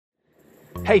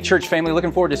Hey, church family,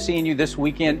 looking forward to seeing you this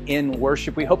weekend in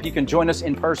worship. We hope you can join us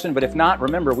in person, but if not,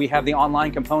 remember, we have the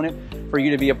online component for you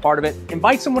to be a part of it.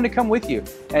 Invite someone to come with you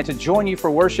and to join you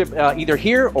for worship, either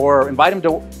here or invite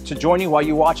them to join you while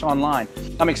you watch online.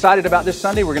 I'm excited about this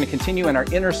Sunday. We're going to continue in our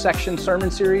intersection sermon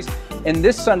series. And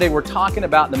this Sunday, we're talking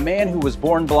about the man who was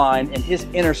born blind and his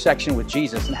intersection with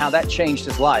Jesus and how that changed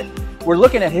his life. We're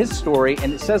looking at his story,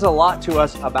 and it says a lot to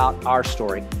us about our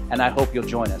story, and I hope you'll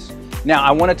join us. Now,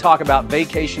 I want to talk about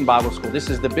Vacation Bible School. This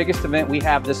is the biggest event we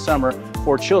have this summer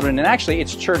for children, and actually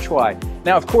it's church-wide.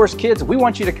 Now, of course, kids, we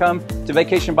want you to come to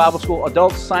Vacation Bible School.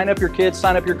 Adults, sign up your kids,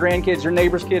 sign up your grandkids, your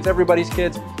neighbors' kids, everybody's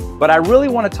kids. But I really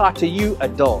want to talk to you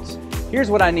adults. Here's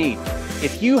what I need.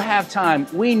 If you have time,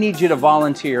 we need you to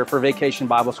volunteer for Vacation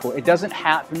Bible School. It doesn't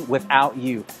happen without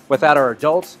you, without our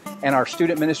adults and our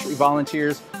student ministry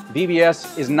volunteers.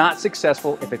 VBS is not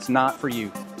successful if it's not for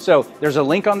you. So there's a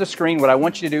link on the screen. What I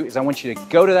want you to do is I want you to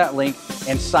go to that link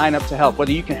and sign up to help.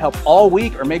 Whether you can help all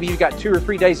week or maybe you've got 2 or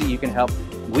 3 days that you can help,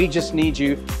 we just need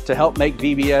you to help make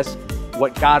VBS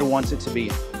what God wants it to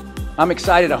be. I'm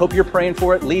excited. I hope you're praying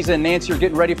for it. Lisa and Nancy are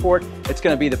getting ready for it. It's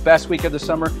going to be the best week of the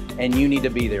summer, and you need to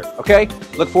be there. Okay?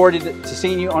 Look forward to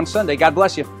seeing you on Sunday. God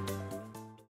bless you.